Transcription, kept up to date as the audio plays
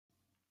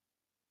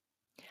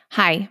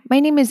Hi, my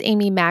name is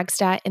Amy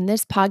Magstad, and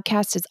this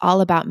podcast is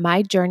all about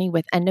my journey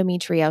with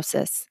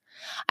endometriosis.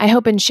 I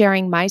hope in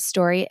sharing my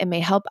story, it may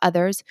help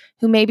others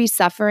who may be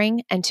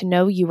suffering and to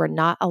know you are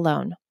not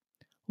alone.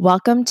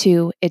 Welcome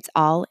to It's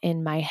All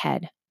in My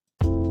Head.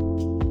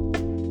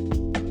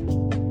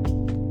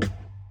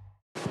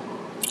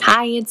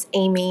 Hi, it's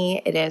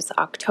Amy. It is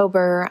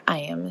October. I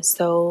am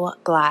so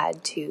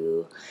glad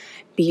to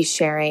be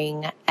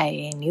sharing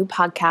a new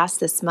podcast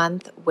this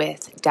month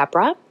with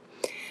Deborah.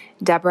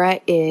 Deborah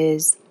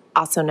is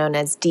also known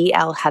as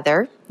DL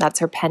Heather. That's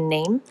her pen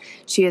name.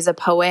 She is a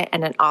poet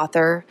and an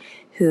author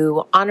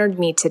who honored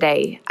me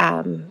today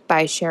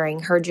by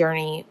sharing her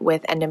journey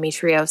with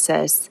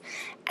endometriosis.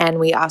 And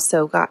we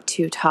also got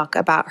to talk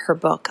about her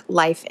book,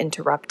 Life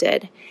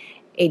Interrupted,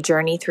 A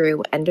Journey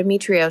Through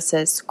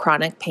Endometriosis,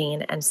 Chronic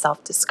Pain, and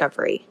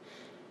Self-Discovery.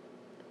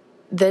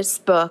 This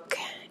book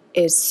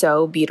is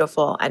so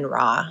beautiful and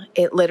raw.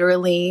 It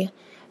literally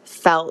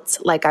felt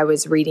like I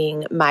was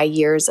reading my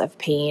years of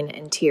pain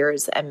and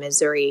tears and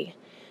misery.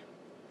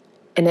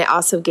 And it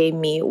also gave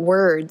me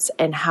words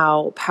and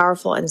how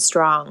powerful and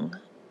strong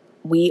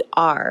we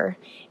are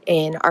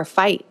in our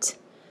fight.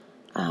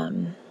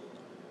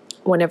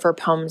 One of her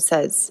poems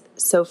says,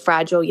 so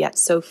fragile yet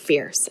so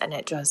fierce. And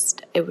it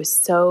was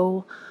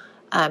so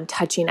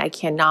touching. I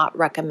cannot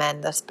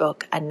recommend this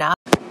book enough.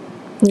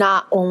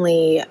 Not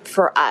only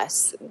for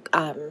us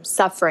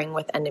suffering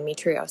with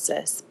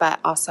endometriosis, but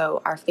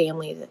also our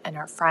families and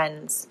our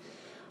friends,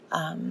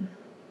 to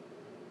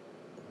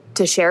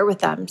share with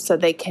them so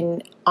they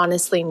can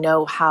honestly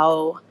know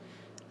how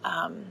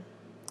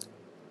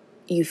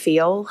you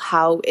feel,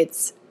 how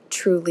it's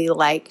truly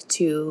like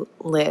to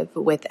live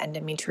with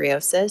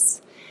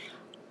endometriosis.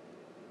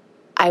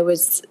 I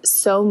was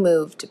so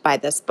moved by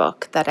this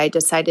book that I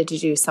decided to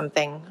do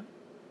something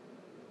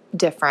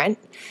different.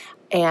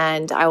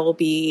 And I will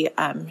be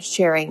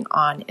sharing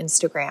on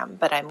Instagram,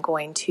 but I'm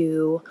going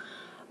to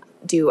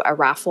do a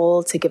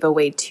raffle to give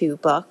away 2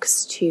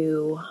 books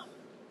to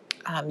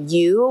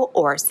you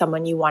or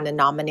someone you want to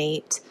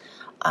nominate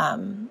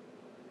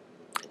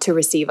to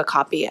receive a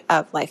copy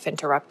of Life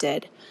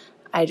Interrupted.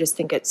 I just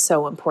think it's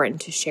so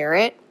important to share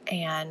it,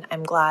 and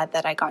I'm glad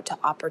that I got the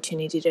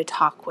opportunity to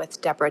talk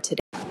with Deborah today.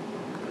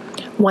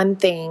 One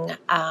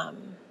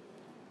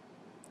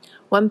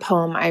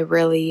poem I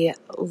really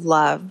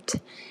loved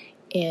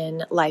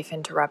in Life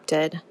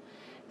Interrupted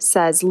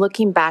says,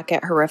 looking back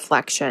at her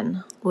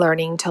reflection,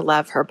 learning to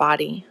love her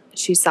body,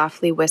 she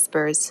softly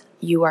whispers,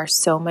 you are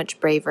so much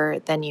braver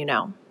than you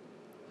know.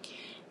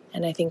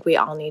 And I think we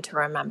all need to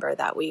remember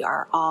that we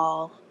are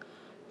all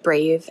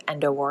brave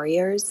endo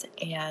warriors,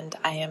 and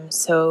I am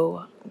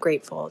so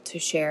grateful to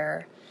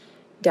share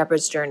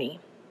Deborah's journey.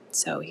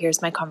 So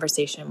here's my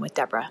conversation with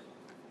Deborah.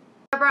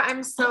 Deborah,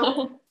 I'm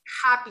so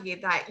happy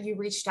that you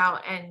reached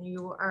out and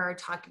you are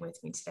talking with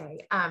me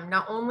today.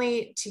 Not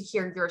only to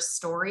hear your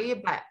story,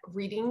 but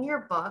reading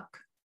your book,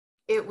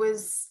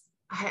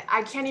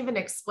 I can't even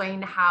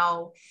explain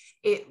how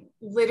it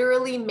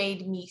literally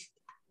made me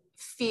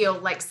feel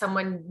like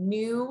someone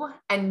knew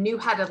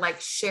how to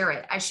share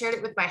it. I shared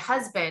it with my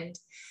husband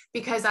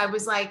because I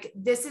was like,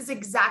 this is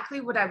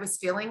exactly what I was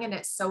feeling. And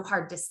it's so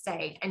hard to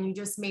say. And you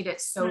just made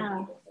it so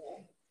beautiful.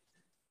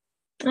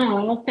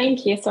 Oh, well,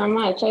 thank you so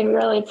much. I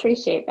really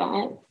appreciate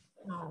that.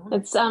 Oh.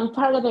 It's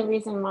part of the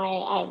reason why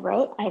I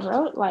wrote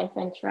Life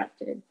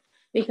Interrupted,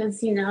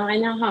 because, I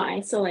know how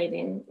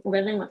isolating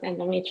living with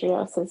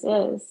endometriosis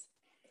is.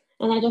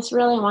 And I just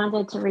really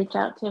wanted to reach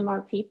out to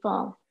more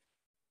people.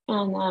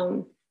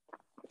 And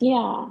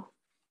yeah.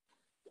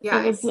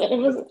 It was,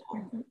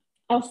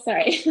 oh,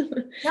 sorry.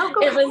 No,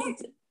 go ahead.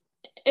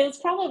 It was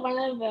probably one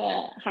of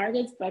the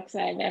hardest books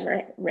I've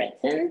ever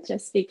written,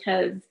 just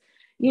because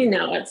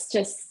it's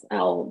just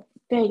a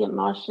big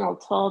emotional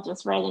toll,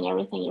 just writing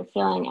everything you're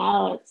feeling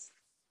out.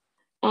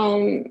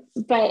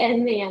 But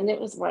in the end, it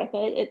was worth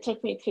it. It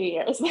took me 2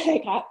 years, but I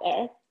got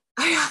there.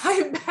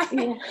 I bet.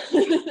 Yeah.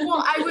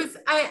 Well,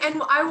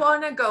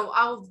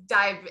 I'll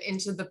dive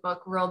into the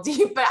book real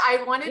deep, but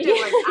I wanted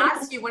to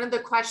ask you, one of the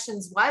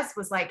questions was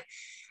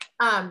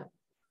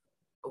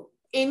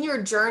in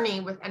your journey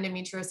with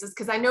endometriosis,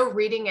 because I know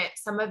reading it,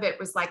 some of it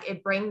was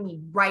it bring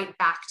me right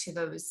back to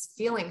those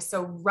feelings.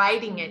 So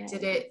writing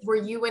it, were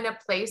you in a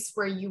place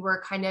where you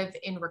were kind of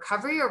in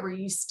recovery, or were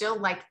you still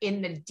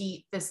in the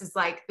deep, this is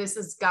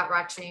gut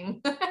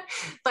wrenching,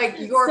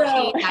 your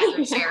pain that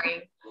you're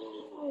sharing?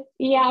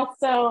 Yeah.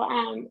 So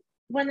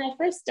when I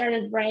first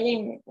started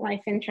writing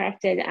Life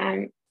Interrupted,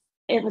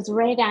 it was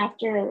right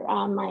after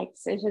my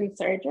excision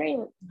surgery,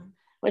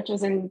 which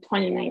was in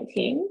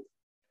 2019.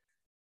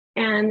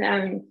 And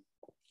I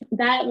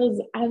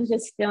was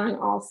just feeling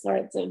all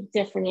sorts of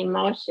different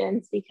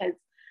emotions, because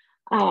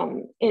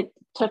it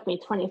took me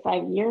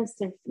 25 years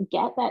to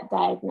get that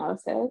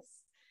diagnosis.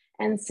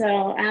 And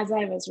so as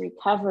I was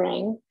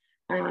recovering,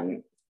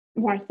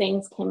 more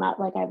things came up,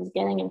 I was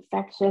getting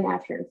infection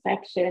after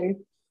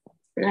infection.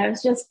 And I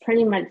was just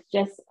pretty much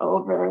just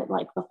over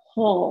the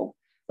whole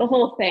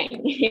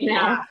thing,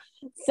 Yeah.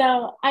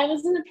 So I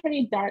was in a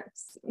pretty dark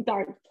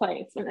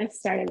place when I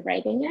started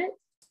writing it.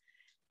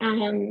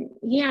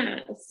 Yeah,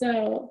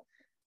 so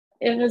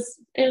it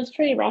was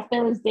pretty rough.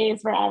 There was days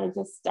where I would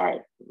just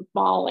start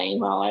bawling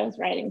while I was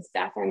writing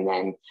stuff, and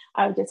then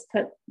I would just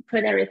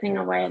put everything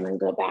away and then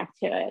go back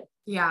to it.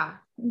 Yeah.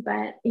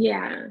 But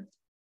yeah.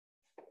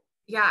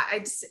 Yeah,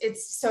 it's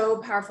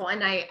so powerful.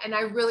 And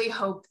I really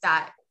hope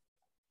that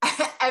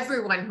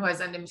everyone who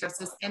has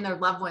endometriosis and their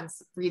loved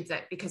ones reads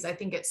it, because I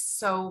think it's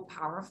so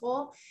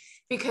powerful,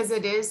 because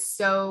it is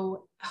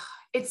so,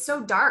 it's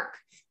so dark.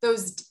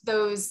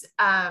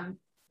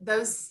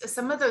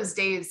 Some of those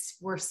days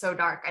were so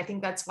dark. I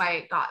think that's why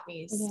it got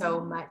me so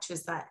much,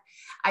 is that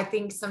I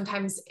think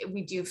sometimes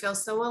we do feel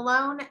so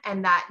alone,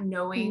 and that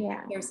knowing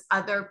there's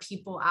other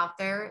people out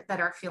there that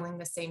are feeling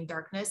the same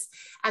darkness,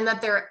 and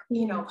that they're,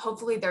 you know,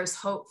 hopefully there's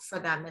hope for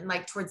them. And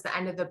like towards the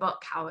end of the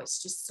book, how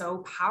it's just so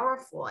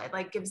powerful. It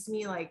like gives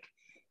me like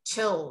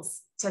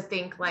chills to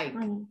think like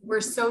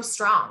we're so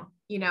strong,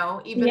 you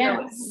know, even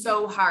though it's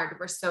so hard,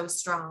 we're so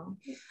strong.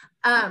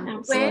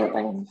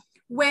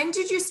 When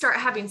did you start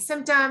having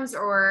symptoms?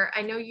 Or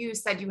I know you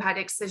said you had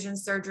excision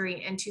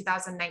surgery in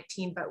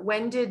 2019, but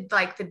when did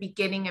like the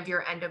beginning of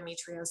your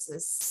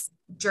endometriosis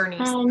journey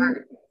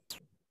start?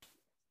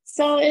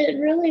 So it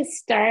really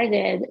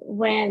started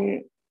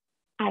when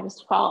I was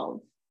 12.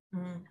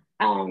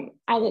 I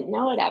didn't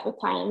know it at the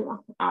time,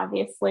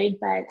 obviously,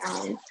 but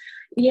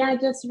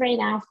just right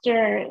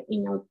after, you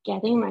know,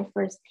 getting my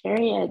first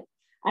period,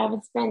 I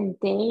would spend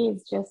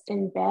days just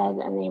in bed,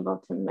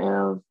 unable to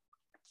move,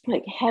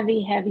 like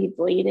heavy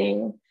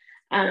bleeding,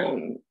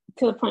 to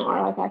the point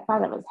where like I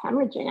thought it was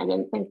hemorrhaging. I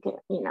didn't think it,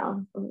 you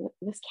know,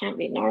 this can't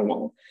be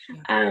normal.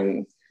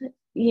 So,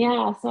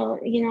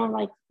 you know,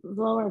 like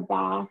lower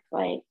back,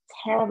 like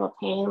terrible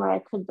pain where I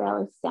could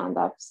barely stand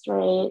up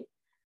straight,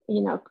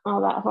 you know,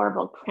 all that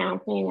horrible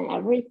cramping and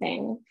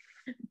everything.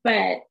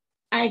 But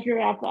I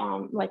grew up,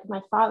 like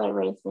my father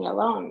raised me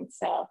alone.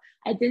 So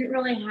I didn't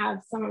really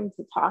have someone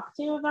to talk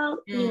to about,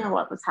 you know,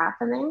 what was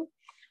happening.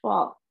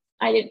 Well,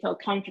 I didn't feel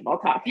comfortable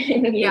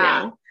talking, you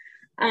know?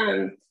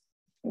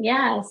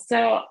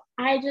 So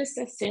I just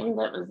assumed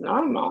it was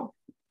normal,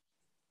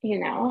 you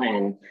know?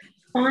 And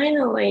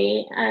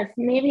finally,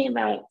 maybe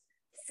about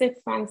 6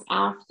 months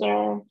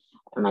after,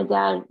 my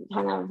dad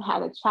kind of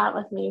had a chat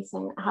with me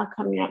saying, how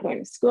come you're not going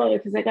to school?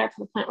 Because I got to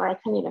the point where I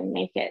couldn't even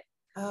make it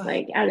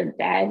like out of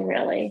bed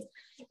really.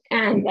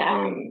 And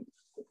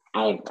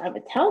I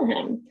would tell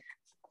him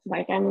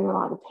like I'm in a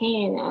lot of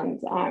pain,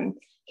 and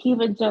he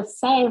would just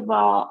say,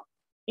 well,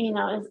 you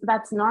know,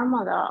 that's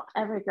normal though.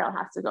 Every girl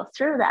has to go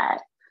through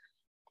that.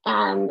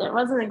 And it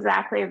wasn't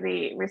exactly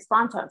the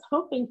response I was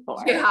hoping for,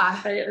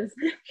 but it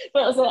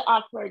was an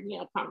awkward, you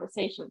know,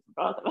 conversation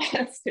for both of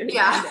us.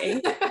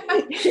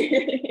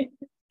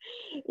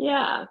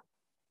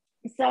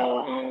 So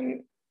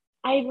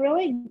I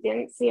really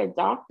didn't see a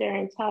doctor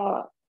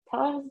until I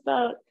was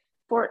about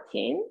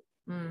 14.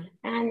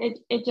 And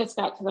it just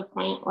got to the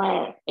point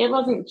where it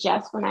wasn't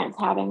just when I was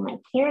having my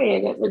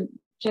period, it would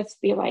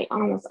just be like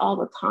almost all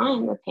the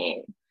time, the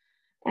pain.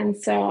 And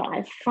so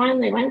I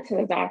finally went to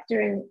the doctor,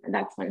 and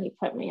that's when he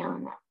put me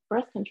on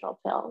birth control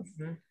pills.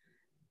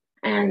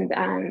 And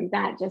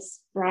that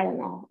just brought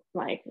in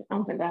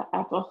opened up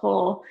a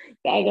whole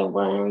bag of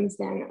worms,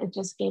 and it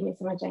just gave me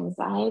so much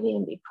anxiety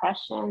and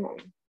depression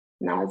and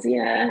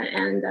nausea.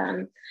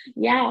 And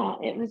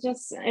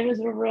it was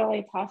a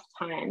really tough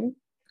time.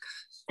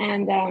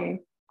 And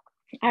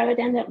I would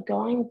end up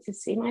going to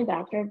see my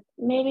doctor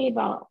maybe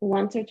about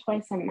once or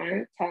twice a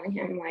month, telling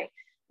him like,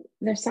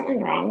 there's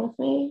something wrong with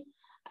me.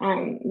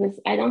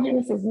 I don't think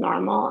this is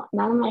normal.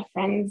 None of my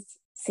friends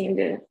seem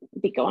to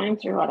be going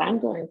through what I'm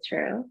going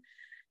through.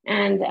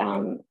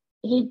 And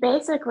he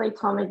basically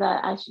told me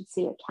that I should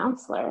see a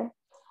counselor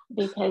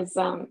because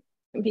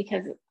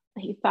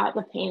he thought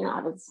the pain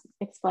I was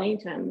explaining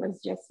to him was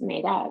just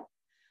made up,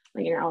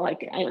 you know,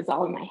 like it was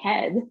all in my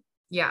head.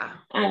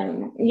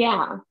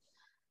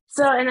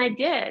 So, and I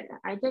did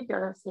go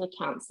to see a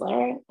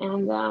counselor,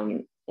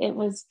 and it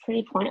was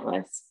pretty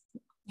pointless,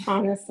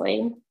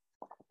 honestly.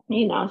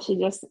 You know, she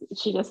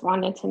just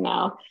wanted to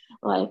know,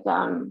 like,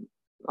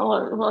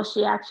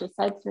 she actually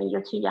said to me,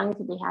 you're too young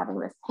to be having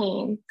this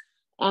pain.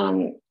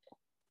 And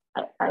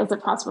is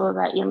it possible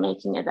that you're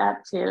making it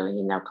up to,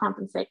 you know,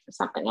 compensate for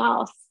something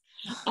else?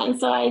 And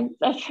so I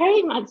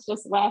pretty much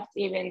just left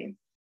even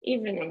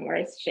in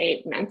worse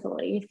shape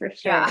mentally, for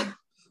sure.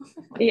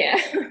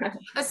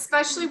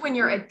 Especially when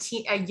you're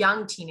a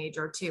young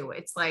teenager too.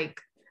 It's like,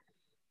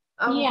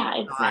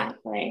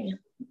 exactly.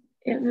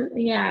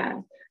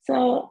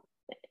 So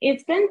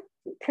it's been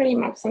pretty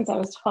much since I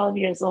was 12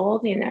 years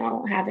old, you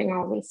know, having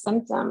all these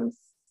symptoms.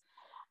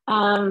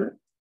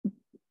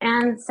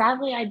 And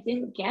sadly, I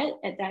didn't get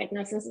a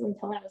diagnosis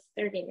until I was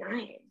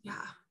 39.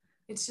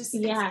 It's just,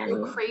 it's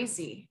so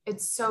crazy.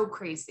 It's so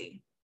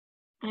crazy.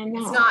 I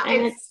know.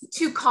 It's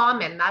too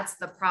common. That's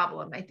the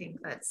problem. I think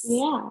that's.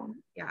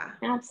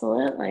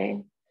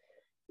 Absolutely.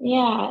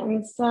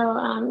 And so,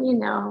 you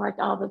know, like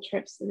all the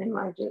trips to the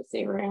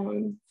emergency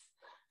room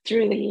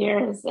through the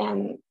years,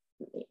 and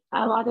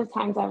a lot of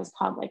times I was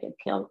called like a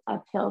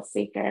pill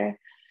seeker,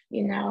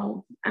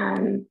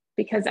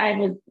 because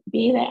I'd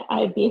be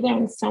there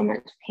in so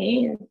much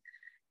pain.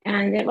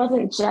 And it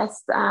wasn't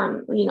just,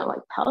 like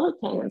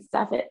pelvic pain and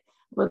stuff. It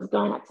was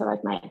going up to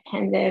like my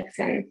appendix.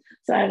 And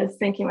so I was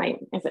thinking like,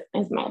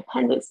 is my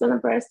appendix going to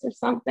burst or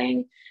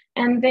something?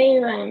 And they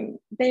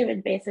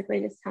would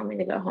basically just tell me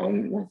to go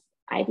home with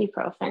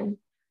ibuprofen.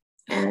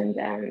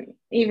 And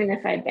even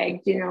if I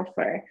begged,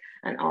 for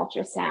an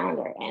ultrasound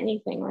or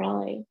anything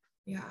really.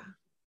 Yeah.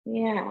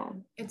 Yeah.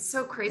 It's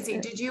so crazy.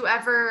 Did you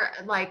ever,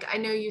 like, I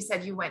know you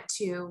said you went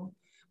to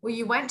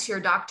your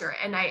doctor,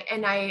 and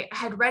I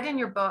had read in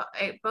your book,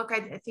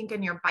 I think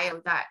in your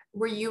bio, that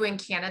were you in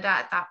Canada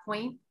at that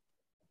point?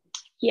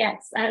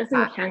 Yes, I was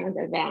in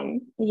Canada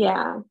then.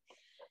 Yeah.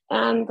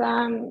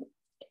 And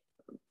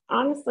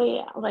honestly,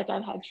 like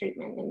I've had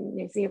treatment in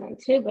New Zealand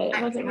too, but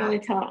it wasn't really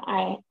till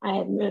I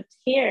had moved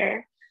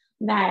here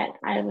that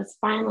I was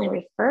finally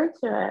referred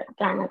to a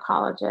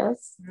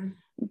gynecologist. Mm-hmm.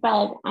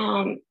 But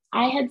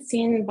I had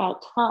seen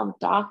about 12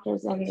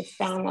 doctors in the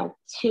span of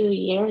 2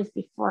 years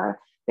before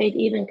they'd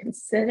even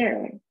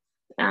consider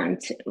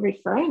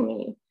referring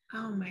me.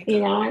 Oh my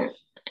God.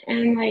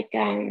 And like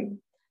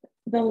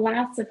the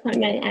last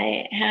appointment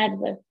I had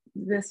with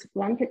this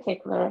one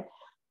particular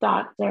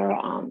doctor,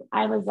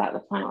 I was at the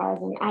point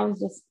where I was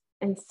just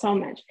in so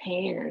much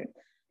pain, and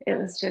it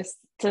was just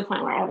to the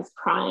point where I was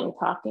crying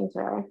talking to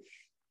her.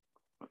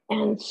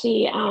 And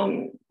she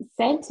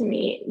said to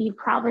me, "You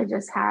probably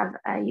just have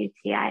a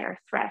UTI or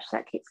thrush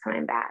that keeps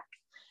coming back."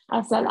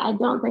 I said, "I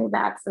don't think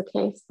that's the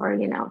case for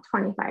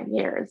 25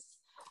 years.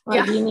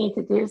 Like, you need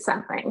to do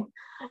something."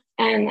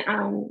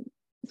 And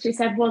she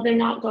said, "Well, they're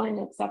not going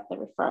to accept the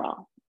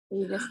referral.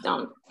 You just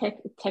don't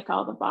tick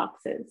all the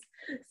boxes."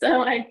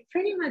 So I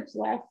pretty much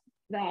left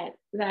that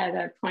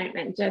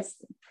appointment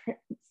just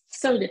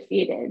so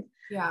defeated.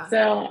 Yeah.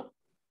 So,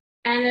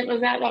 and it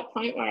was at that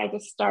point where I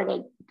just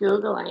started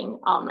Googling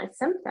all my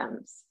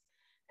symptoms.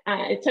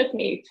 It took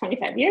me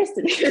 25 years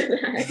to do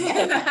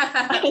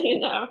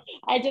that.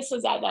 I just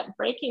was at that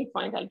breaking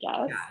point, I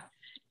guess. Yeah.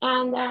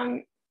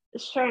 And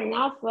sure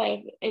enough,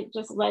 like it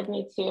just led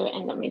me to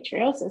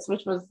endometriosis,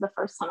 which was the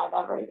first time I've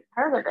ever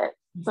heard of it.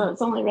 Mm-hmm. So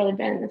it's only really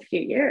been a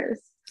few years.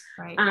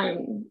 Right.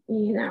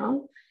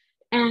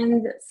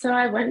 And so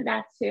I went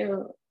back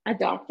to a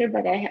doctor,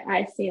 but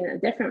I seen a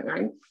different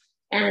one.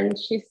 And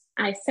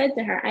I said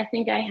to her, "I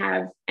think I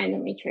have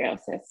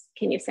endometriosis.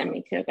 Can you send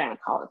me to a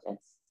gynecologist?"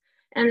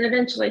 And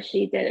eventually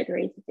she did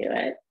agree to do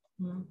it.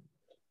 Mm-hmm.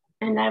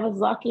 And I was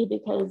lucky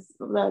because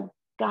the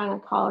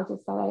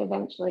gynecologist that I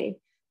eventually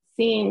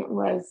seen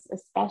was a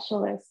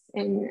specialist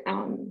in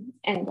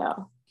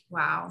endo.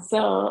 Wow.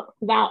 So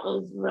that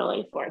was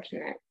really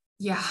fortunate.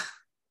 Yeah.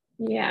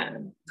 Yeah.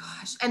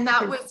 Gosh. And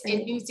that was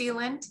in New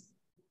Zealand?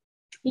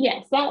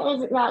 Yes, that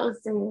was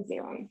in New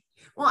Zealand.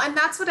 Well, and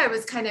that's what I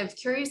was kind of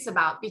curious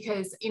about,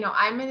 because,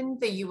 I'm in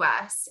the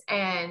US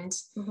and,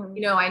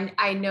 mm-hmm.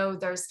 I know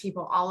there's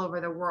people all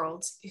over the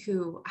world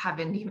who have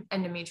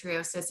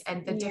endometriosis,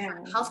 and the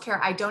different healthcare.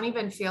 I don't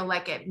even feel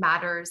like it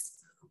matters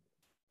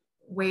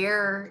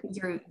where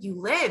you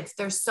live.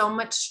 There's so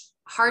much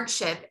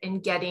hardship in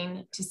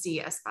getting to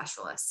see a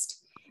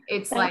specialist.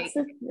 It's that's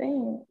the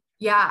thing.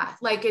 Yeah,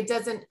 like it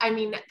doesn't,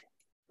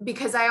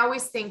 because I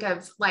always think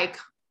of like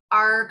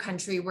our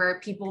country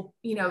where people,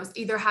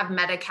 either have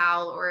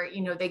Medi-Cal or,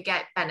 they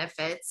get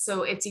benefits.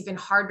 So it's even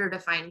harder to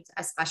find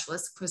a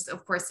specialist because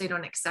of course they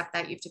don't accept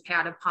that. You have to pay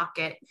out of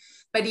pocket.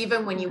 But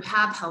even when you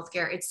have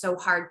healthcare, it's so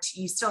hard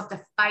you still have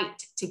to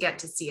fight to get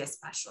to see a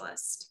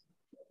specialist.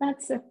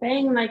 That's the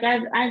thing. Like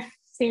I've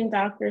seen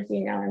doctors,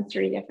 in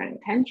 3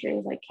 different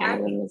countries, like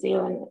Canada, New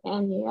Zealand,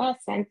 and US.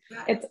 And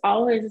it's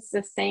always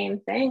the same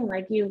thing.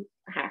 Like you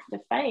have to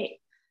fight.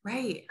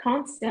 Right.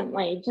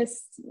 Constantly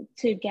just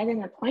to get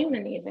an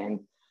appointment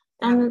even.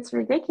 And it's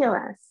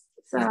ridiculous.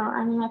 So,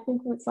 I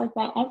think it's like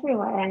that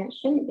everywhere, and it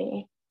shouldn't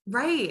be.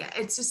 Right.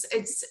 It's just,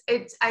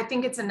 I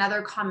think it's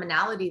another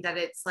commonality that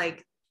it's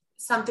like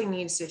something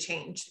needs to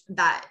change.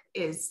 That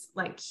is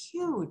like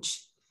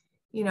huge,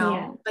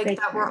 like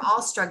that we're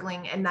all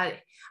struggling, and that,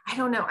 I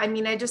don't know.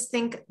 I just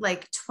think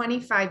like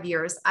 25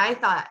 years, I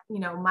thought,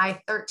 my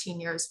 13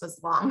 years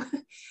was long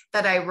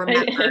that I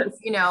remember,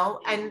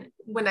 and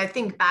when I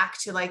think back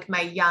to like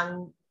my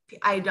young,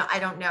 I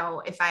don't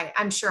know if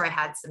I'm sure I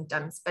had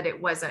symptoms, but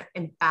it wasn't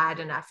bad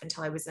enough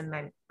until I was in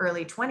my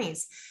early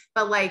 20s.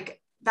 But like,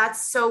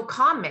 that's so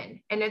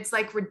common. And it's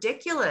like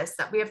ridiculous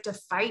that we have to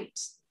fight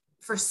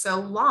for so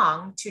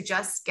long to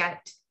just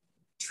get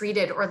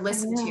treated or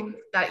listen to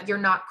that you're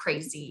not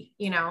crazy,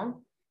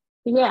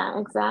 Yeah,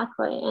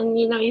 exactly. And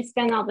you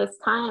spend all this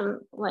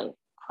time like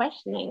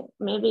questioning,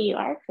 maybe you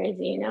are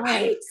crazy,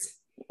 right.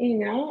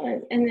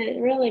 And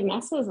it really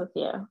messes with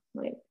you.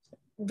 Like,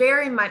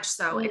 very much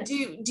so. Yeah.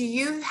 Do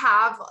you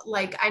have,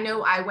 like, I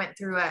know I went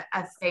through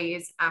a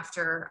phase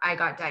after I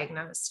got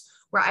diagnosed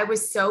where I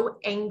was so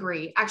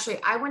angry.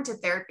 Actually, I went to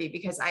therapy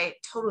because I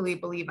totally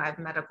believe I have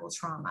medical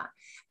trauma,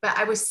 but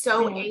I was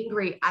so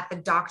angry at the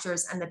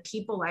doctors and the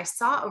people I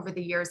saw over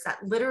the years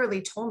that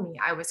literally told me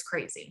I was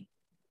crazy.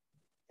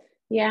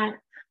 Yeah.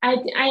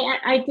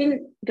 I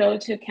didn't go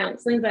to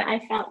counseling, but I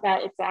felt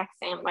that exact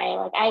same way.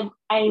 Like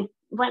I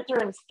went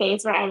through a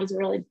phase where I was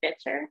really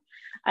bitter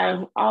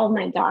of all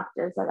my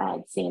doctors that I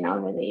had seen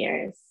over the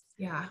years.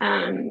 Yeah.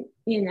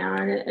 You know,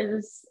 and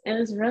it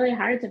was really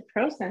hard to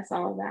process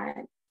all of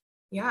that.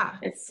 Yeah.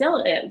 It still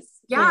is,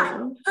 Yeah. you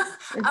know.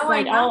 It's Oh,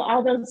 like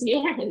all those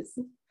years,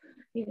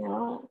 you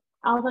know,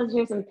 all those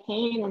years in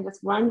pain and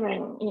just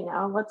wondering, you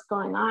know, what's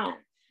going on.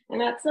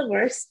 And that's the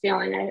worst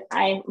feeling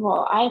I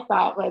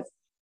thought was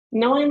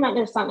knowing that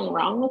there's something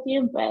wrong with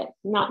you, but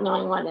not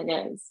knowing what it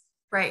is.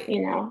 right.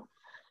 You know?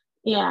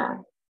 Yeah.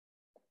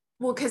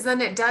 Well, because then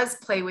it does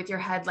play with your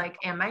head. Like,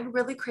 am I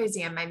really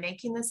crazy? Am I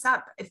making this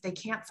up? If they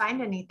can't find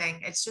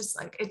anything, it's just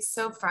like, it's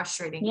so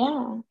frustrating.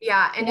 Yeah.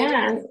 Yeah. And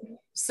Yeah. it is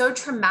so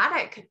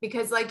traumatic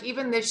because like,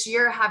 even this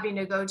year, having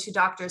to go to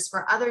doctors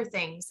for other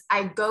things,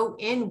 I go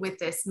in with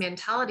this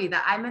mentality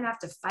that I'm going to have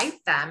to fight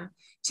them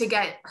to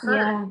get hurt,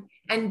 Yeah.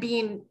 and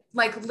being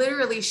like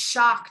literally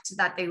shocked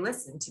that they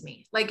listen to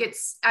me. Like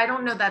I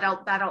don't know that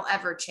that'll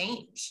ever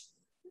change.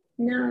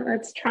 No,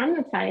 that's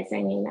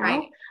traumatizing, you know?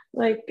 Right.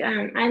 Like,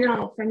 I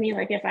know for me,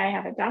 like if I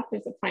have a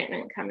doctor's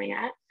appointment coming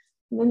up,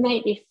 the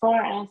night before,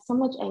 I have so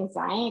much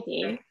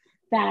anxiety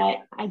that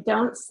I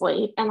don't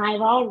sleep. And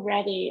I've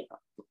already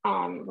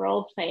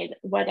role played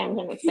what I'm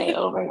going to say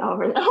over and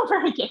over and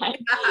over again,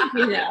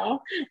 you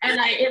know? And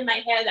in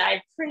my head,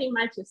 I pretty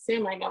much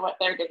assume I know what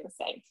they're going to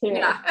say too.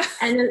 Yeah.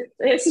 And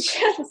it's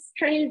just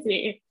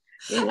crazy.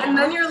 You know? And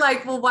then you're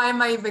like, well, why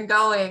am I even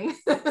going?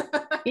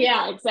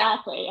 Yeah,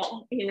 exactly.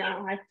 You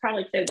know, I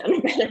probably could have done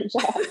a better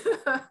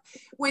job.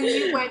 When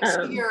you went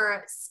to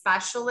your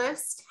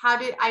specialist,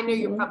 I know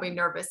you're probably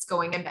nervous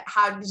going in, but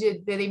how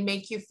did they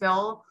make you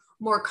feel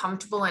more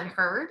comfortable and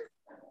heard?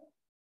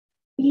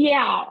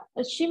 Yeah,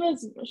 she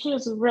was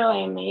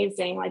really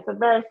amazing. Like the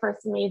very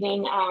first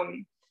meeting,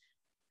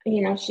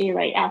 you know, she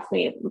like asked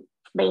me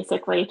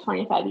basically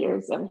 25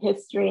 years of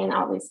history and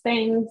all these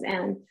things.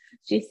 And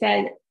she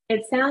said,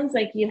 it sounds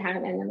like you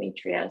have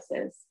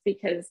endometriosis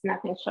because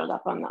nothing showed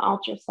up on the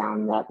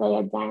ultrasound that they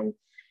had done.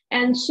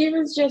 And she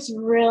was just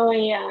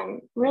really,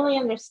 really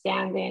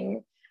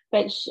understanding.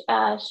 But she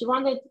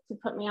wanted to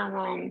put me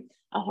on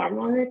a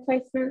hormone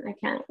replacement. I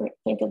can't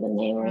think of the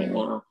name right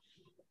now.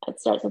 It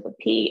starts with a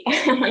P.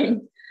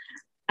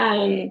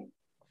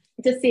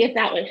 To see if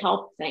that would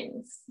help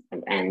things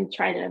and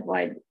try to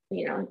avoid,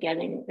 you know,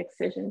 getting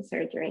excision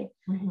surgery.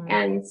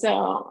 And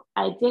so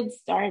I did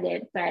start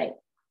it, but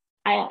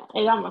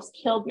it almost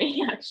killed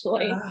me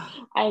actually.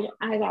 I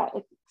got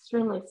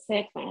extremely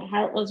sick. My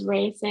heart was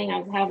racing. I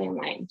was having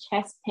like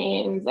chest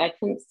pains. I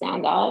couldn't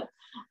stand up.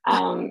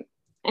 And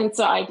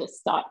so I just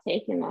stopped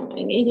taking them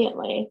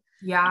immediately.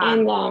 Yeah.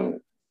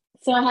 And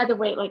so I had to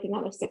wait like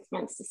another 6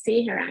 months to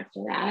see her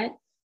after that.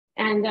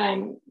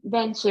 And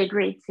then she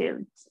agreed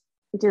to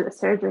do the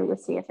surgery to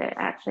see if it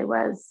actually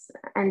was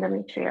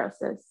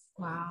endometriosis.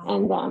 Wow.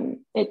 And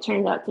it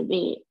turned out to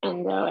be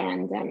endo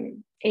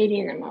and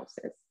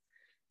adenomyosis.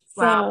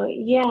 Wow. So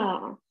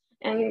yeah,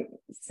 and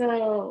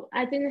so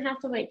I didn't have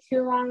to wait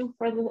too long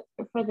for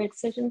the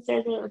excision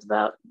surgery. It was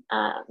about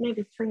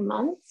maybe 3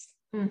 months.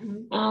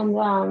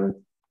 And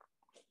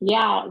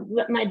yeah,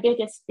 my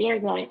biggest fear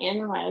going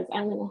in was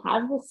I'm going to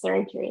have the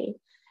surgery,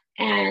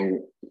 and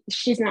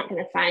she's not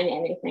going to find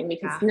anything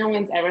because no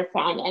one's ever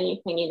found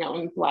anything, you know,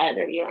 in blood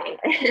or urine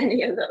or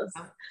any of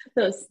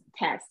those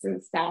tests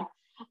and stuff.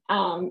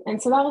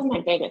 And so that was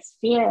my biggest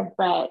fear.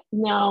 But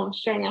no,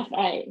 sure enough,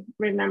 I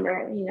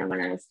remember, you know,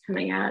 when I was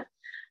coming out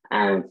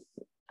of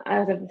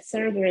the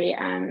surgery,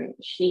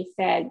 she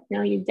said,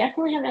 no, you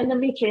definitely have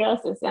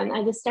endometriosis. And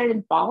I just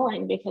started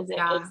bawling because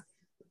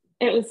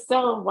it was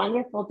so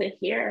wonderful to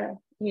hear,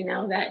 you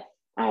know, that,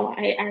 oh,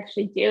 I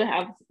actually do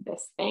have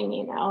this thing,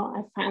 you know,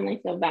 I finally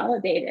feel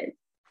validated.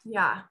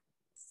 Yeah.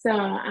 So,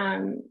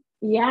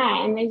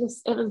 yeah, and it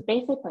was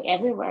basically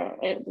everywhere.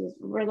 It was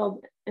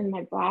riddled in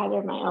my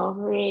bladder, my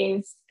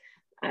ovaries,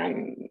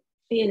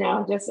 you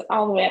know, just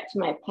all the way up to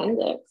my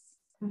appendix.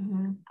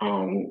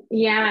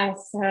 Yeah,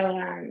 so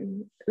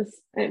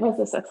it was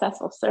a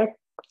successful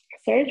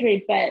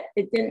surgery, but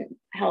it didn't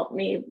help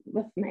me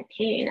with my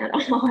pain at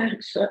all,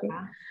 actually.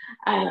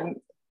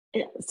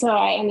 So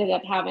I ended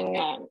up having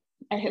a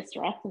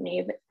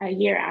hysterectomy a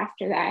year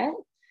after that,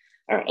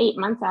 or 8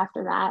 months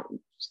after that,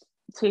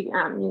 to you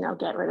know,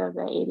 get rid of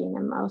the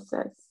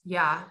adenomyosis.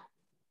 Yeah.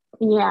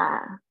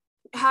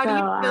 How do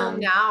you feel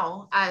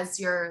now as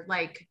you're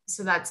like,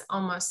 so that's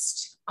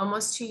almost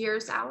 2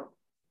 years out?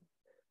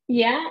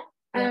 Yeah,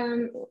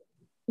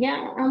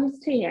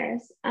 almost 2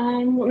 years.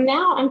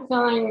 Now I'm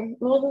feeling,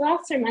 well, the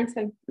last 3 months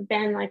have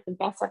been like the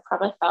best I've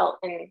probably felt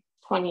in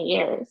 20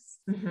 years,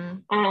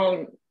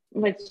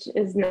 which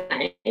is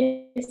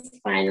nice,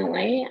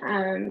 finally.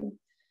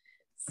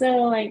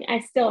 So like I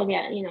still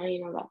get, you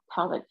know, that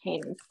pelvic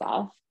pain and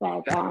stuff,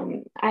 but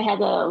I had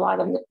a lot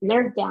of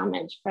nerve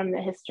damage from the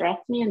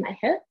hysterectomy in my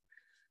hip.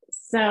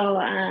 So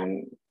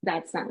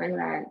that's something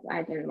that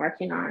I've been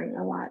working on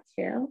a lot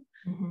too.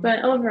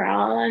 But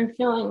overall, I'm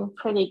feeling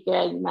pretty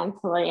good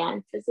mentally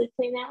and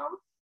physically now.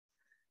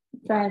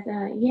 But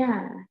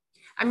yeah.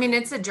 I mean,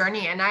 it's a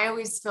journey. And I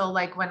always feel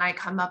like when I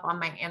come up on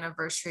my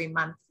anniversary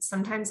month,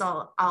 sometimes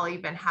I'll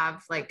even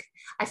have like,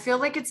 I feel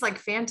like it's like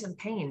phantom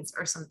pains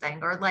or something,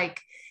 or like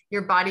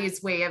your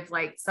body's way of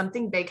like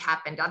something big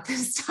happened at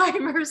this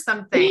time or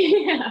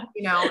something.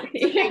 Yeah.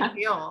 It's a big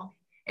deal.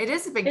 It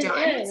is a big It deal.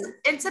 And is.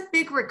 it's a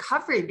big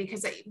recovery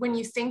because when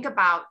you think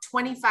about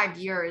 25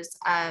 years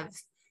of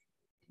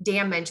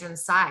damage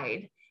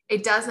inside,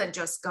 it doesn't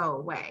just go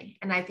away.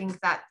 And I think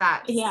that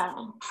that's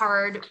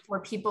hard for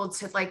people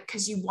to like,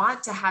 because you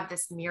want to have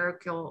this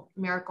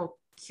miracle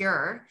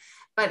cure.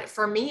 But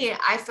for me,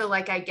 I feel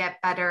like I get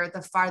better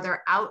the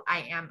farther out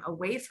I am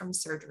away from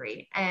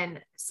surgery. And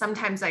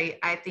sometimes I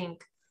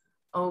think,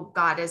 oh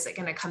God, is it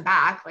going to come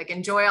back? Like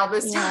enjoy all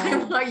this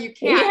time while you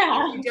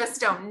can. You just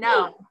don't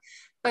know.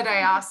 But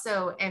I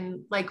also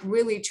am like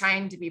really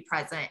trying to be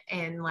present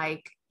and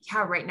like,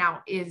 yeah, right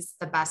now is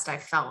the best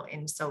I've felt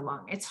in so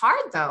long. It's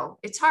hard though.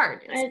 It's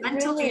hard. It's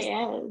mentally,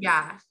 really is.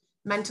 Yeah,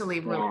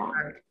 mentally really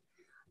hard.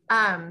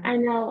 I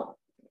know.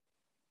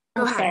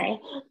 Go ahead. Sorry.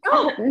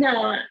 Oh.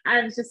 No,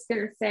 I was just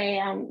gonna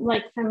say,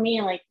 like for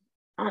me, like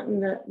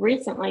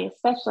recently,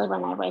 especially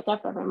when I wake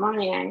up every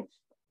morning,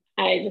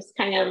 I just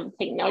kind of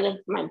take note of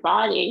my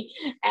body,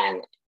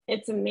 and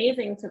it's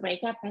amazing to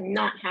wake up and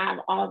not have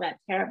all that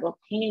terrible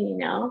pain,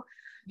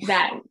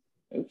 that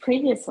I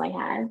previously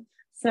had.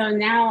 So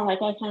now,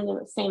 like, I kind of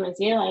the same as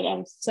you, like,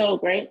 I'm so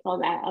grateful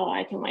that,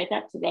 I can wake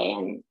up today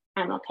and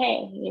I'm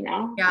okay,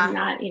 I'm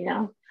not,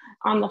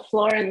 on the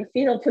floor in the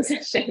fetal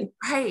position.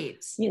 Right.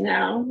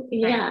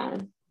 Yeah.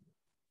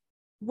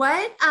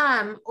 What,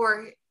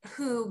 or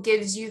who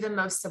gives you the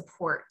most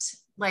support,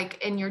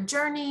 like in your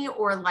journey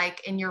or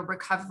like in your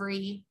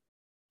recovery?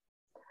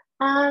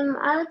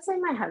 I would say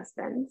my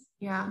husband.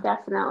 Yeah.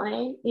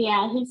 Definitely.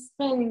 Yeah. He's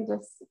been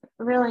just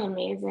really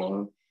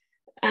amazing.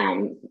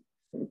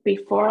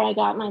 Before I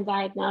got my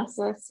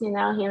diagnosis, he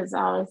was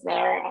always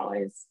there,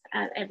 always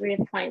at every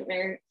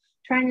appointment,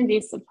 trying to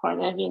be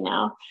supportive,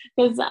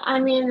 because I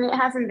mean, it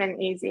hasn't been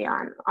easy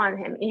on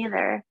him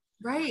either.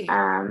 Right.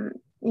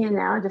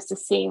 Just to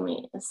see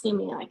me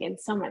like in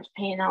so much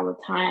pain all the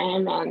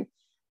time. And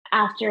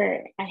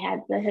after I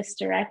had the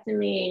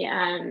hysterectomy,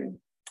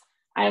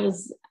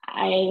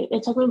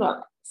 it took me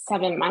about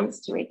 7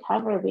 months to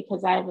recover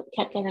because I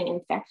kept getting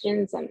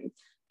infections and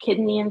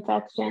kidney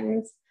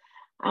infections.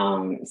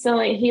 So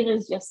like he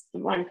was just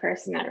one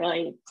person that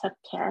really took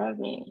care of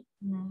me,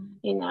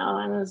 and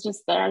was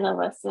just there to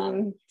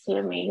listen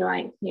to me,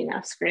 like,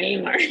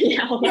 scream or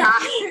yell,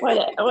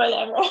 whatever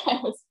I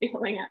was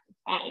feeling at the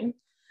time.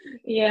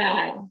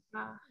 Yeah.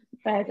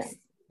 But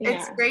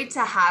it's great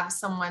to have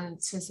someone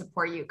to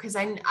support you. Cause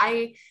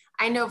I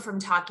know from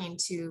talking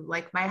to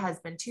like my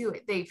husband too,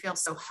 they feel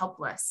so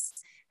helpless.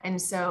 And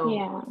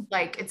so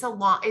like, it's a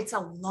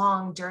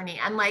long journey,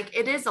 and like,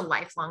 it is a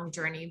lifelong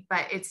journey,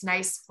 but it's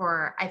nice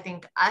for, I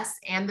think, us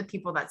and the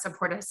people that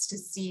support us to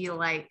see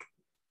like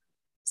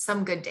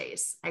some good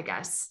days, I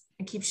guess.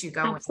 It keeps you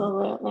going.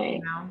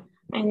 Absolutely.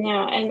 I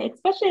know. And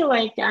especially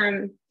like,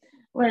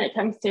 when it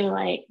comes to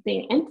like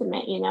being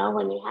intimate,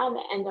 when you have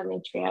the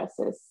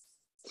endometriosis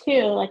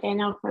too, like I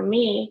know for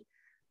me,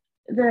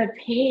 the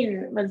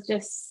pain was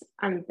just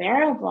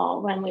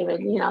unbearable when we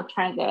would,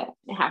 try to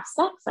have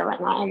sex or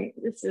whatnot. And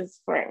this is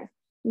for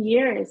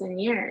years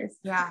and years.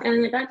 Yeah.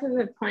 And it got to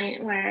the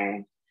point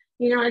where,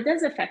 it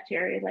does affect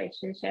your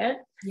relationship.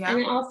 Yeah.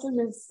 And it also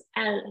just,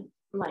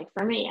 like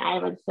for me, I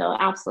would feel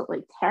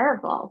absolutely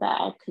terrible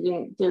that I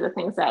couldn't do the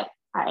things that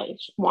I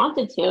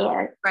wanted to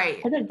or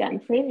could have done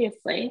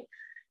previously,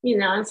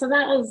 and so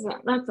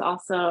that's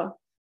also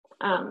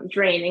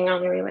draining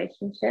on the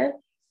relationship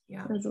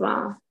as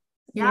well.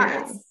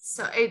 Yeah.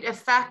 So it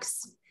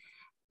affects,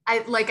 I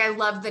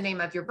love the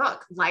name of your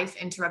book, Life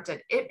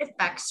Interrupted. It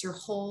affects your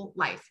whole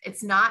life.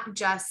 It's not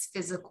just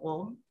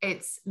physical,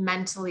 it's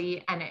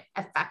mentally, and it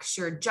affects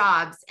your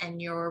jobs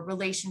and your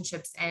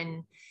relationships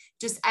and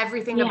just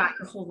everything about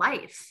your whole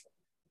life.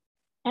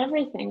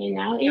 Everything,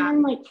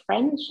 even like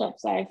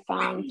friendships I've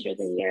found through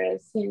the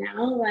years,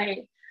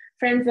 like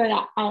friends that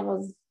I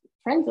was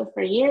friends with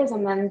for years,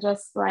 and then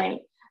just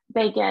like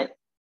they get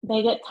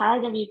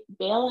tired of you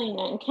bailing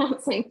and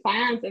canceling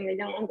plans, and they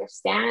don't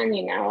understand,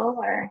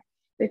 or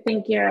they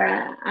think you're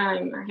a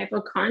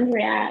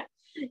hypochondriac,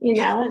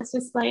 it's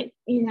just like,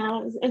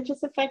 it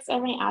just affects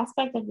every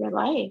aspect of your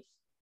life.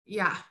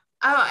 Yeah.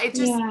 Oh,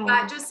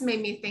 that just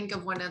made me think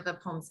of one of the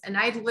poems, and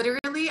I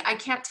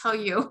can't tell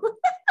you.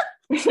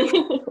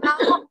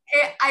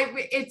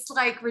 It's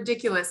like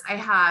ridiculous. I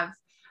have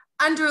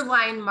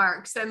underline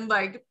marks and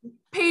like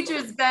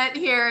pages bent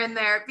here and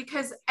there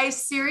because I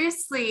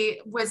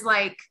seriously was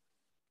like,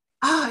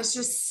 oh, it's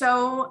just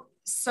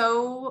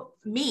so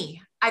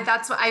me.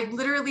 That's what I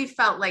literally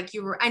felt like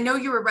I know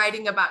you were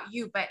writing about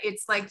you, but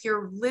it's like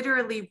you're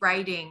literally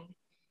writing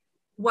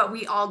what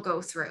we all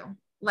go through,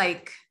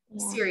 like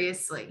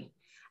seriously.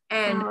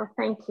 And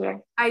thank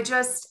you. I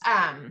just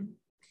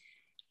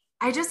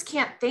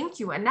can't thank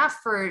you enough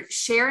for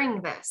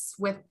sharing this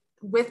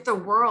with the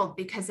world,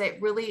 because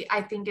it really,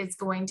 I think, is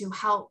going to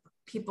help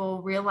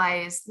people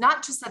realize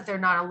not just that they're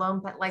not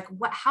alone, but like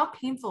how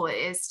painful it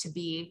is to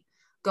be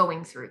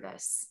going through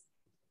this.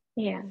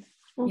 Yeah.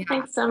 Well,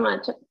 thanks so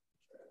much.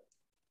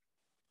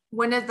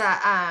 One of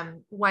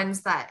the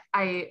ones that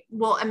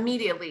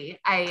immediately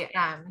I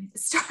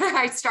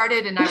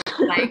started and I was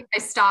like, I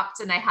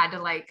stopped and I had to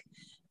like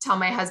tell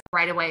my husband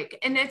right away.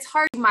 And it's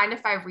hard. Do you mind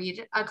if I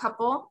read a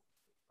couple?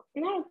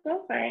 No,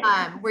 go for it.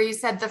 Where you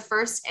said, the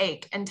first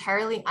ache,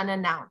 entirely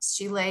unannounced.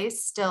 She lay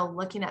still,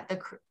 looking at the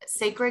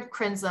sacred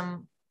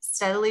crimson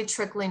steadily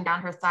trickling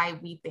down her thigh,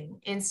 weeping,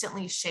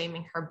 instantly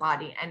shaming her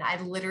body. And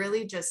I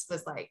literally just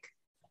was like,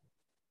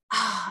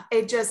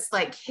 it just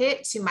like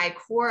hit to my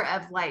core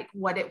of like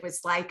what it was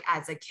like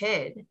as a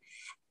kid.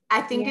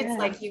 I think it's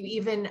like you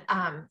even,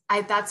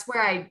 that's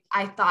where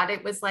I thought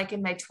it was like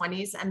in my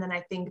 20s. And then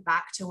I think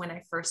back to when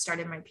I first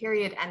started my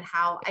period and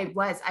how I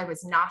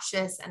was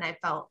nauseous and I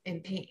felt in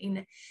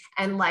pain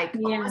and like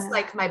almost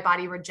like my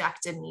body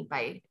rejected me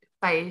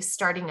by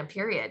starting a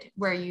period,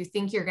 where you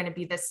think you're going to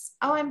be this,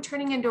 oh, I'm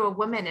turning into a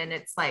woman. And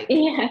it's like,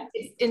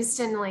 it's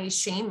instantly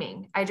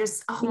shaming. I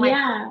just, oh my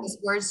God, those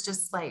words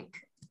just like.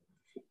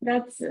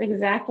 That's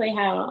exactly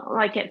how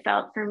like it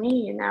felt for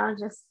me, you know,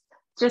 just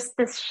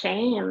this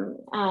shame.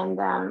 And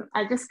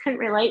I just couldn't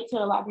relate to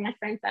a lot of my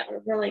friends that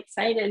were really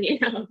excited, you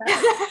know,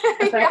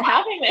 about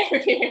having their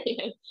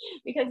period,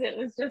 because it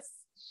was just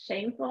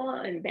shameful,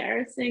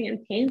 embarrassing,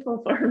 and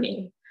painful for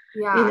me.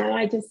 You know,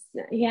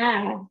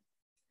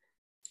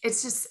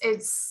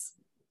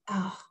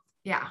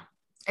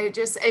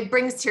 it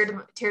brings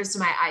tears to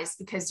my eyes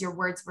because your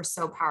words were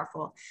so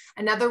powerful.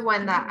 Another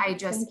one that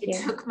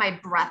it took my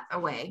breath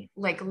away,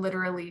 like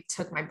literally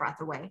took my breath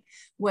away,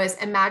 was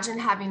imagine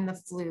having the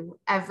flu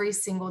every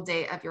single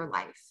day of your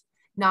life.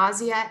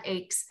 Nausea,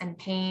 aches, and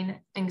pain,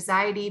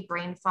 anxiety,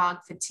 brain fog,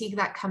 fatigue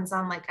that comes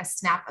on like a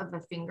snap of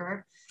a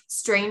finger,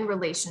 strained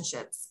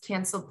relationships,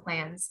 canceled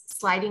plans,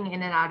 sliding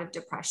in and out of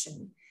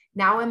depression.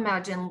 Now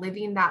imagine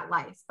living that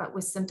life, but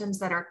with symptoms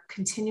that are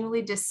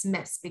continually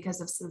dismissed because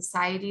of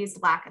society's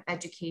lack of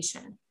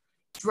education.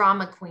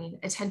 Drama queen,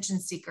 attention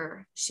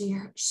seeker,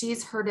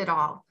 she's heard it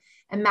all.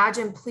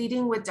 Imagine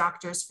pleading with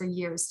doctors for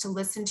years to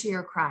listen to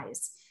your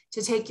cries,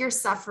 to take your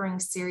suffering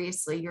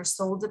seriously, your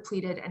soul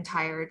depleted and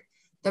tired,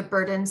 the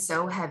burden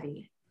so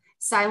heavy.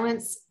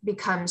 Silence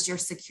becomes your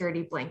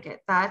security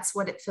blanket. That's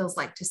what it feels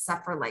like to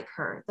suffer like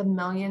her, the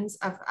millions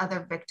of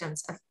other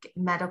victims of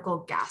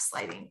medical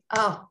gaslighting.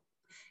 Oh,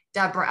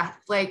 Deborah,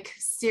 like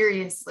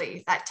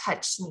seriously, that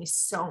touched me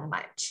so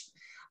much.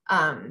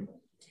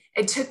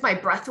 It took my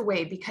breath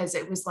away because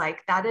it was like,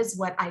 that is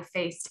what I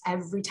faced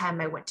every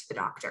time I went to the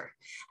doctor.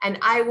 And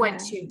I went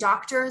to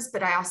doctors,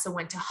 but I also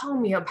went to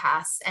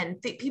homeopaths and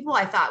people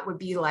I thought would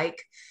be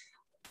like,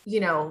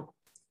 you know,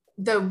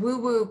 the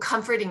woo-woo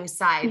comforting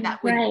side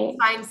that would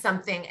find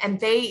something. And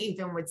they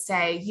even would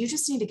say, you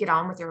just need to get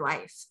on with your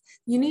life.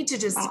 You need to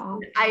just,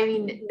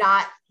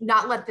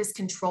 not let this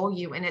control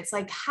you. And it's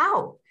like,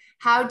 how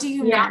do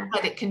you not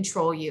let it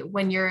control you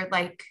when you're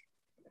like,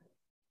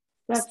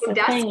 that's so the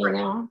desperate thing, you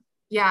know?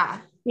 Yeah.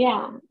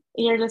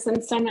 You're just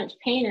in so much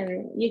pain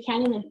and you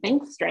can't even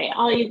think straight.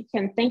 All you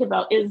can think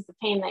about is the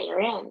pain that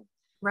you're in.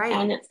 Right.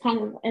 And it's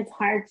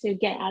hard to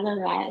get out of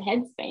that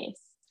headspace.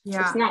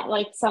 Yeah. It's not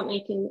like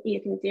something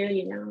you can do,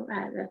 you know,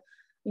 at a,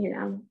 you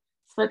know,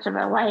 switch of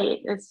a light.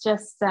 It's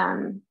just,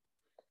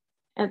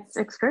 it's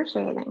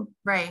excruciating.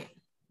 Right.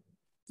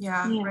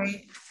 Yeah.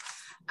 Right.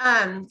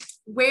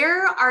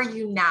 Where are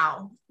you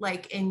now,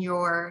 like in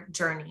your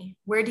journey?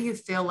 Where do you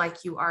feel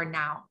like you are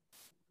now?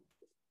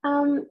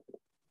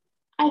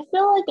 I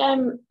feel like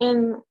I'm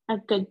in a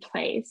good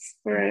place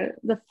for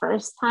the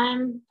first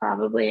time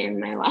probably in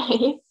my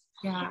life.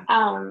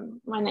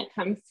 When it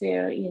comes to,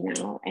 you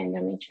know,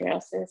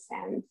 endometriosis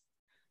and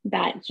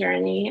that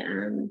journey.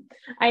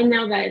 I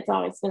know that it's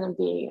always going to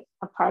be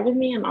a part of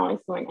me. I'm always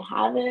going to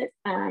have it.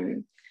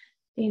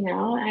 You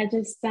know,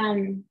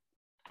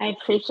 I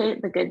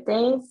appreciate the good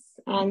days,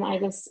 and I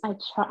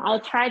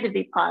try to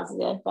be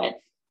positive, but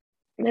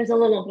there's a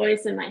little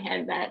voice in my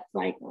head that's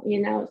like,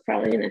 you know, it's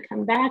probably going to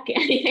come back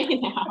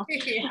now.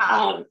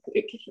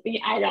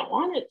 I don't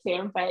want it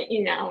to, but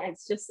you know,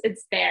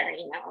 it's there,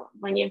 you know,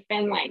 when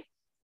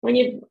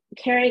you've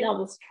carried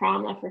all this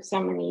trauma for so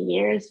many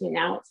years, you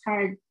know,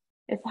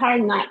 it's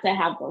hard not to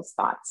have those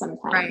thoughts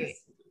sometimes.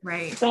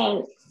 Right.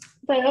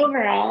 But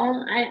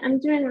overall, I'm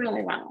doing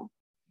really well.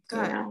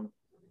 Good. You know?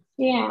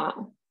 Yeah.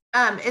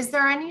 Is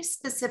there any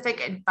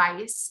specific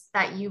advice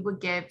that you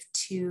would give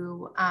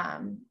to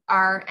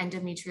our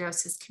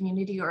endometriosis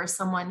community or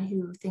someone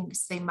who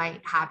thinks they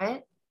might have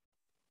it?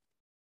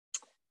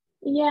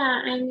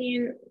 Yeah, I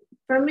mean,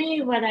 for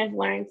me, what I've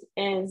learned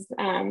is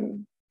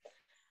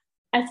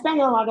I spent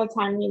a lot of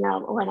time, you know,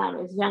 when I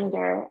was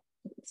younger,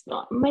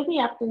 maybe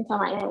up until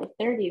my early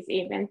 30s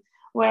even,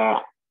 where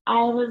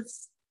I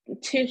was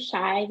too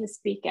shy to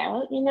speak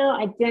out. You know,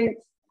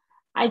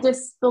 I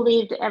just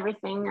believed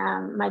everything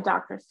my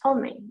doctors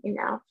told me, you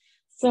know.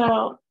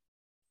 So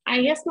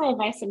I guess my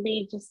advice would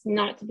be just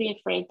not to be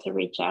afraid to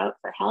reach out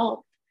for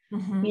help.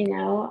 You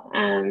know,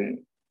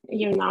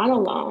 you're not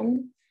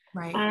alone.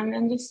 Right.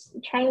 And just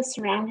try to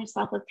surround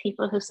yourself with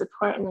people who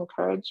support and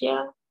encourage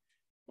you,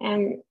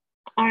 and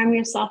arm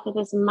yourself with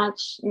as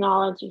much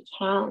knowledge you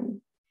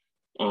can.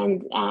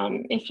 And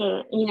if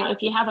you're,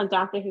 if you have a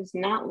doctor who's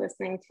not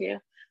listening to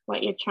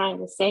what you're trying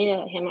to say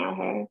to him or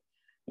her,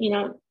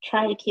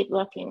 try to keep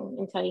looking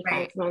until you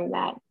find someone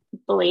that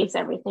believes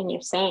everything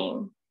you're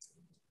saying.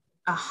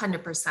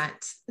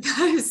 100%. That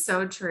is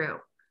so true.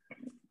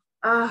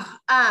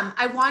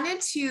 I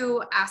wanted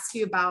to ask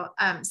you about,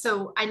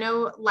 so I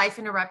know Life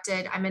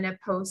Interrupted, I'm going to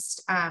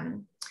post,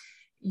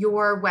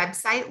 your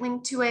website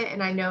link to it.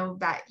 And I know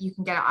that you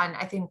can get it on,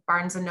 I think,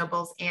 Barnes and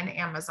Nobles and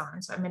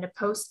Amazon. So I'm going to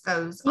post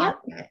those on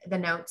the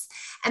notes.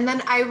 And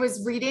then I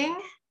was reading,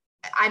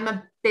 I'm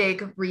a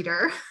big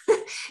reader.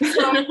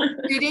 So I'm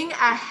reading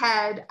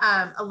ahead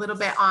a little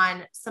bit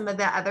on some of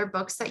the other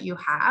books that you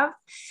have.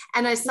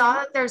 And I saw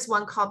that there's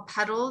one called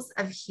Petals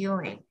of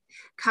Healing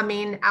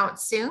coming out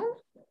soon.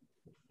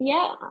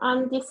 Yeah,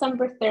 on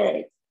December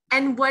 3rd.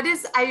 And what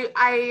is,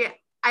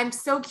 I'm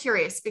so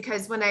curious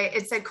because when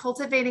it said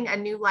cultivating a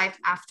new life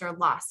after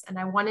loss, and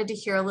I wanted to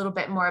hear a little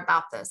bit more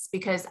about this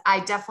because I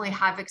definitely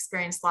have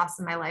experienced loss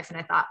in my life. And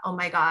I thought, oh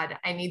my God,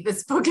 I need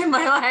this book in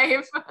my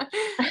life.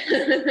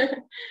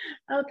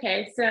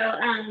 Okay. So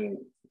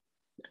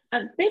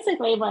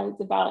basically what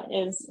it's about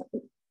is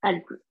a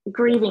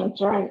grieving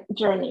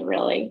journey,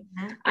 really.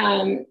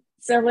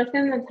 So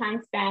within the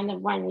time span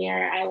of 1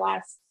 year, I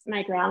lost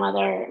my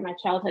grandmother, my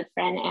childhood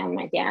friend, and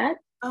my dad.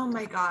 Oh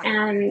my God.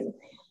 And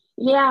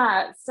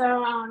yeah,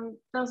 so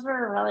those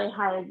were a really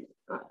hard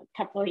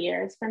couple of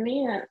years for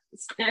me.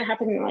 It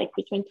happened like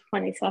between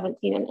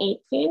 2017 and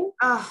 18.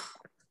 Oh.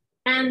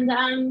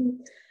 And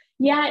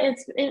yeah,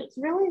 it's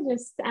really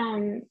just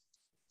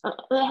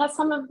it has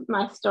some of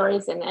my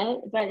stories in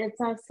it, but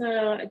it's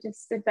also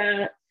just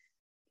about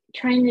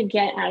trying to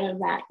get out of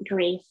that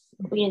grief,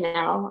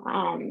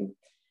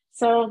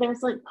 so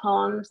there's like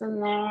poems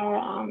in there,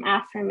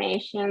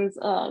 affirmations,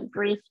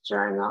 grief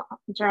journal,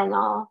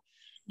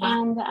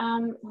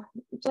 and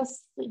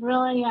just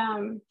really,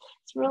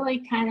 it's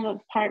really kind of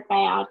part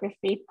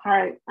biography,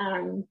 part,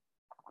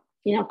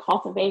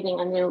 cultivating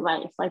a new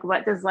life. Like,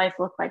 what does life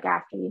look like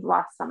after you've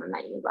lost someone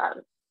that you love?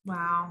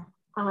 Wow.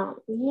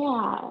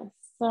 Yeah.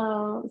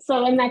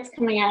 So, and that's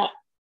coming out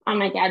on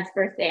my dad's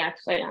birthday,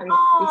 actually, on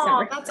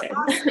December 3rd. That's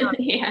awesome.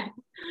 Yeah.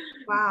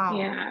 Wow.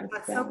 Yeah.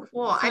 That's so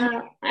cool.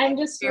 I'm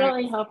just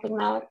really hoping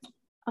that,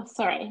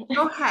 sorry.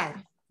 Go ahead.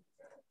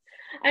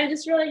 I'm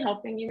just really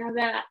hoping,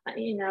 that,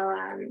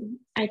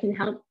 I can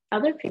help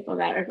other people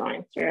that are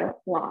going through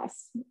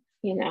loss,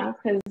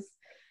 because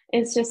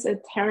it's just a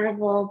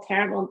terrible,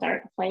 terrible,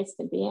 dark place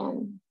to be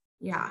in.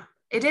 Yeah,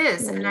 it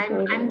is. And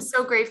I'm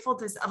so grateful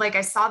to, like,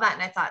 I saw that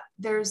and I thought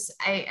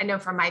I know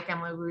for my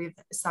family, we've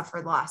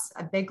suffered loss,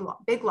 a big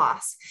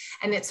loss,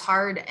 and it's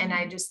hard. And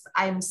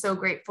I'm so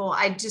grateful.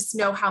 I just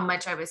know how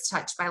much I was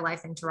touched by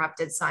Life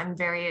Interrupted. So I'm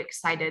very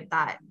excited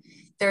that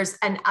there's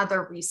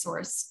another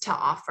resource to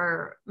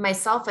offer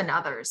myself and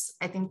others.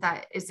 I think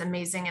that is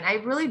amazing. And I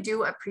really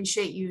do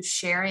appreciate you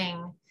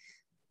sharing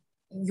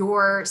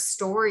your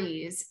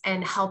stories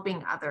and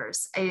helping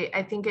others.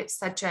 I think it's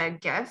such a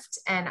gift,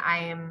 and I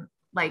am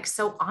like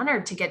so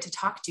honored to get to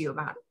talk to you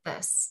about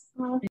this.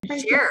 Well,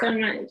 thank you so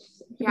much.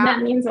 Yeah.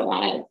 That means a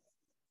lot.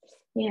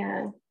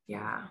 Yeah.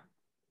 Yeah.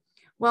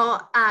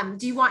 Well,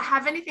 do you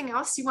have anything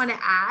else you want to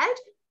add?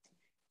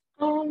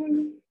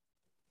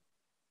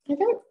 I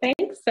don't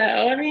think so.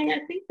 I mean, I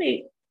think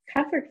we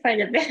covered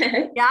quite a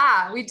bit.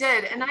 Yeah, we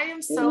did. And I am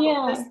this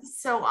is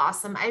so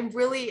awesome.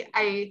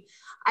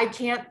 I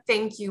can't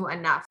thank you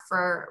enough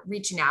for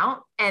reaching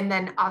out. And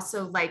then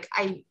also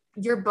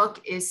your book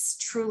is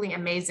truly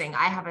amazing.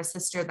 I have a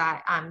sister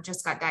that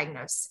just got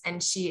diagnosed,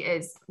 and she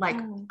is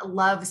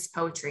loves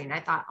poetry. And I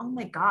thought, oh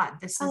my God,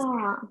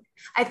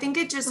 I think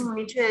it just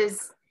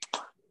reaches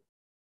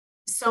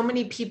so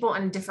many people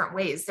in different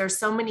ways. There's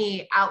so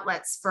many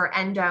outlets for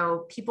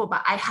endo people,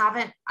 but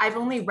I've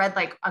only read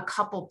like a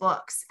couple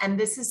books, and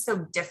this is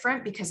so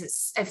different because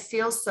it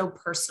feels so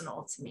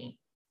personal to me.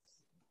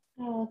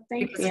 Oh,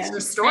 thank you. It's your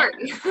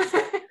story.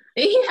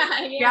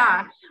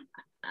 Yeah.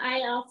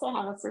 I also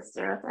have a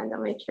sister with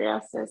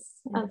endometriosis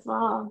as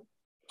well.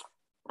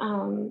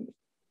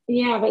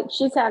 Yeah, but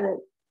she's had it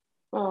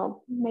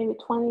maybe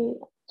 20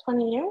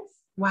 years.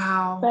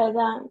 Wow.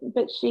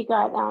 But she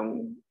got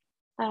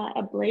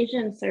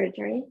ablation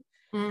surgery,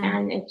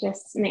 and it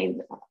just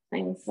made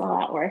things a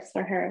lot worse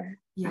for her.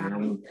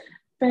 Yeah.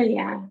 But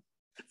yeah,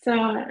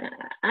 so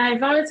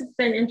I've always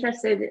been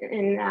interested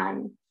in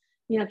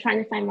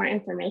trying to find more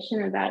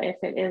information about if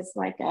it is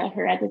like a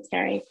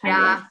hereditary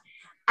kind of.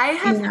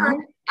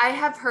 I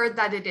have heard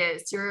that it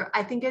is.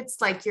 I think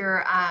it's like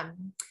you're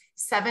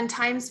 7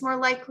 times more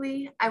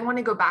likely. I want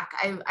to go back.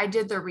 I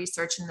did the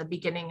research in the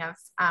beginning of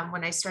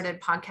when I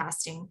started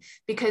podcasting,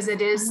 because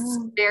it is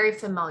very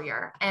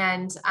familiar.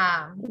 And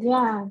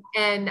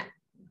and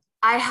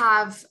I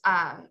have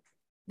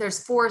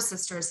there's 4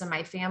 sisters in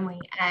my family,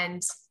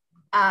 and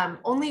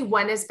only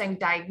one has been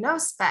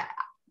diagnosed, but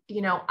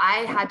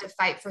I had to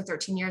fight for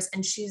 13 years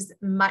and she's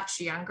much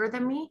younger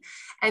than me.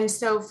 And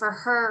so for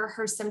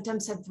her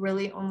symptoms have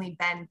really only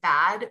been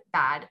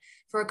bad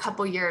for a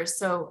couple years.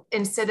 So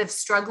instead of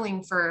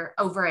struggling for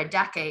over a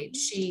decade,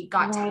 she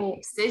got to make a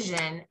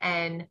decision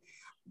and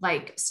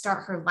like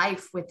start her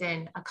life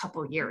within a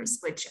couple years,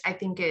 which I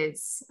think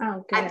is,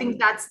 I think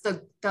that's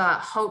the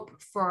hope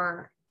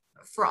for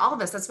all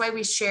of us. That's why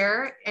we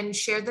share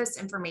this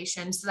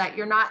information so that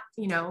you're not,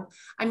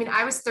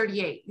 I was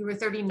 38, you were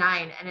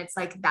 39. And it's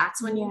like,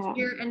 that's when you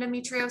hear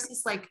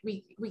endometriosis. Like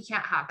we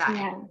can't have that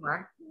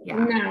anymore. Yeah.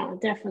 No,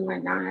 definitely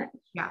not.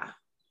 Yeah.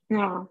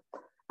 No.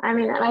 I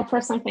mean, I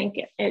personally think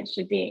it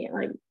should be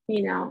like,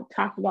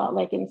 talk about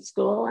like in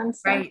school and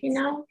stuff, right.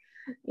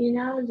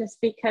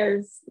 Just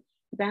because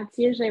that's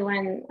usually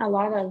when a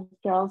lot of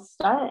girls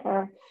start,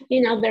 or,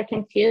 they're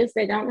confused.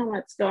 They don't know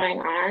what's going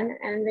on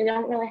and they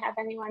don't really have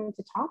anyone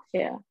to talk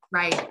to.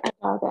 Right.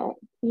 About it.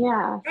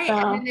 Yeah. Right.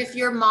 So, and if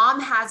your mom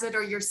has it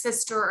or your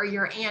sister or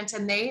your aunt,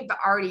 and they've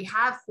already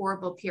have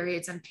horrible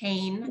periods and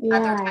pain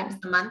other times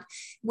of the month,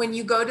 when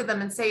you go to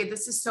them and say,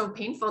 this is so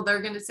painful,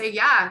 they're going to say,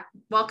 yeah,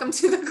 welcome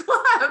to the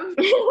club.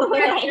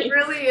 Right. It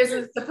really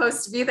isn't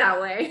supposed to be that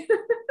way.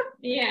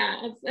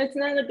 Yeah. It's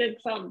not a good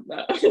club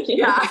though.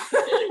 Yeah.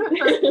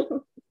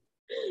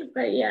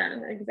 But yeah,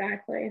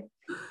 exactly.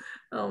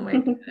 Oh my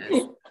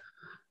goodness.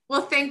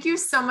 Well, thank you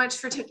so much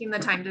for taking the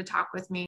time to talk with me.